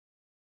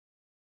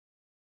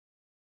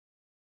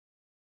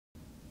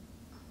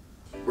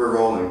We're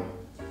rolling.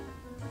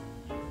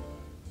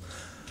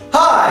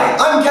 Hi,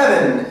 I'm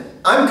Kevin.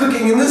 I'm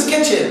cooking in this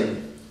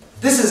kitchen.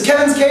 This is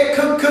Kevin's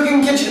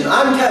Cooking Kitchen.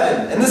 I'm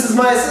Kevin, and this is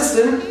my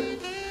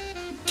assistant,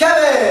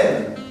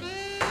 Kevin.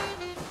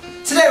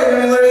 Today we're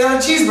going to be learning how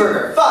to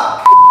cheeseburger.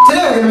 Fuck.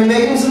 Today we're going to be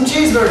making some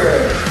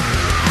cheeseburgers.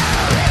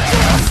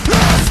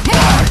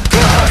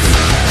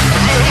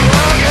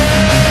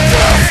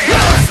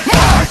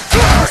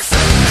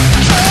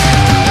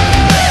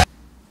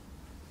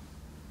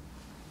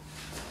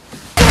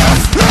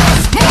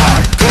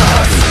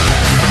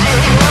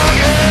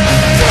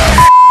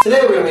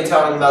 Today we're going to be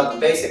talking about the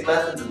basic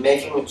methods of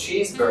making a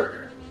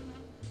cheeseburger.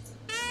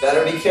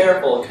 Better be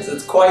careful, because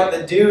it's quite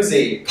the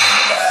doozy.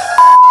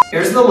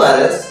 Here's the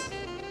lettuce,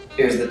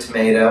 here's the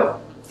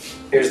tomato,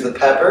 here's the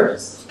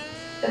peppers,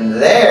 and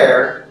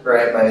there,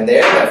 right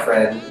there, my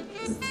friend,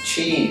 is the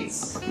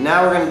cheese.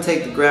 Now we're going to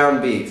take the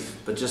ground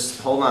beef, but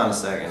just hold on a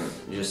second.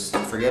 Just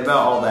forget about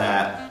all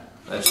that.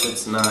 That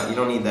shit's not, you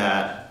don't need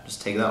that. Just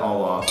take that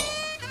all off.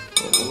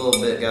 A little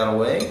bit got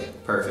away.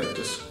 Perfect,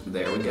 just,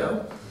 there we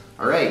go.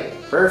 Alright,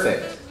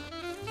 perfect.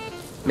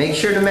 Make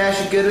sure to mash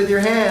it good with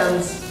your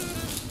hands.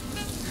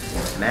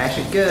 Mash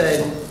it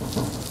good.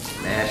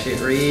 Mash it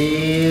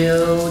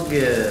real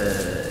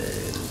good.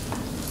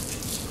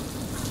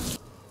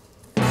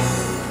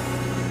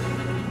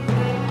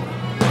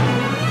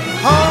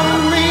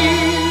 Hold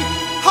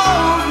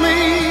me,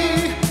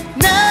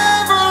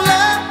 never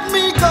let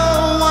me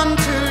go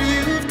until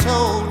you've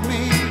told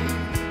me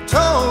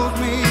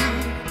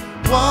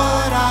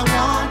what I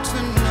want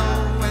to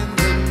know, and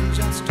then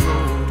just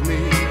hold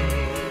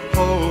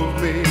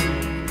me,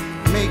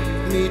 make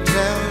me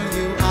tell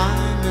you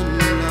I'm in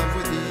love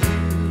with you.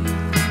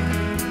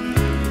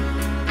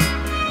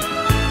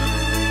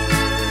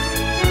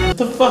 What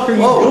the fuck are you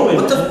doing?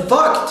 What the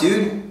fuck,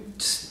 dude?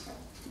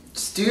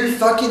 Just do your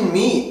fucking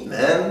meat,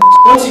 man.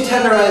 Once you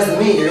tenderize the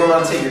meat, you're gonna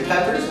want to take your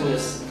peppers and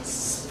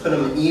just put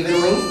them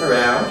evenly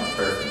around.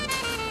 Perfect.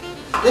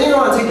 Then you're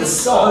gonna want to take the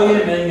salt. Oh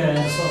yeah, man, you gotta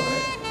add salt, right?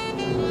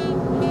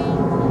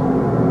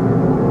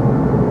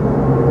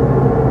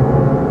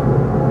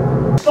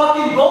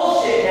 Fucking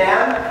bullshit,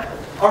 man.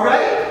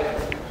 Alright?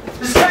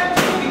 This is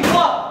Kevin's Cooking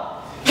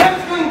Club.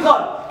 Kevin's Cooking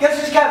Club. Guess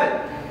who's Kevin?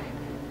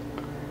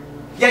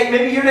 Yeah,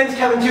 maybe your name's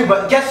Kevin too,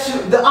 but guess who?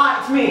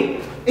 It's me.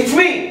 It's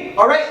me.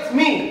 Alright? It's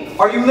me.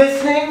 Are you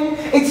listening?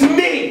 It's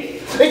me.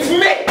 It's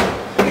me.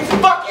 It's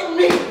fucking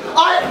me.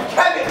 I'm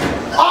Kevin.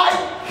 I'm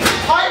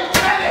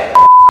Kevin.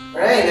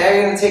 Alright, now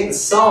you're gonna take the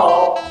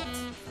salt.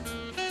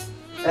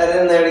 Add it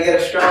in there to get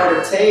a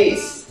stronger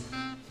taste.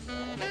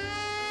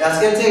 That's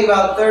going to take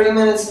about 30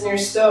 minutes in your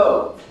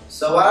stove.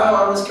 So while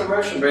on this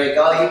commercial break,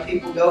 all you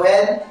people go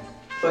ahead,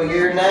 put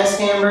your nice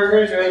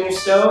hamburgers right in your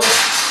stove,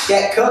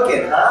 get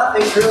cooking, huh?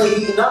 Things really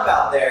heating up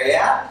out there,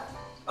 yeah?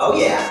 Oh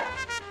yeah.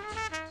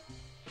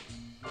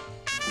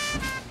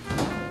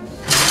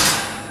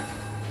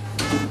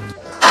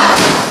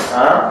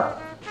 Huh?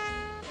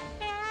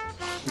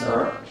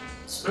 No.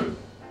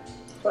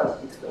 Come on,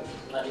 it's good.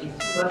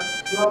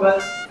 Come on,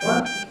 bud. Come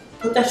on.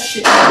 Put that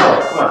shit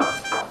down. Come on.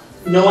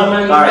 No, I'm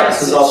not Alright,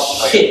 this is all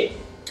shit.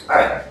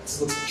 Alright.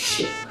 This looks like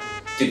shit.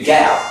 Dude,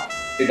 get out.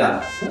 You're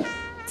done.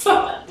 Fuck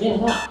that. Yeah,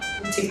 wow.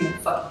 I'm taking the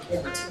fucking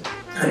camera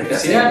too.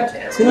 See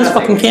that? See this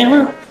fucking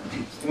camera?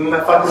 Give me my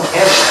fucking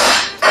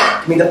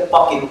camera. Give me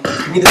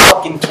the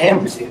fucking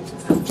camera,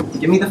 dude.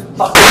 Give me the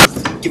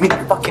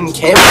fucking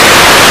camera.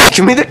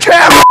 Give me the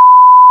camera.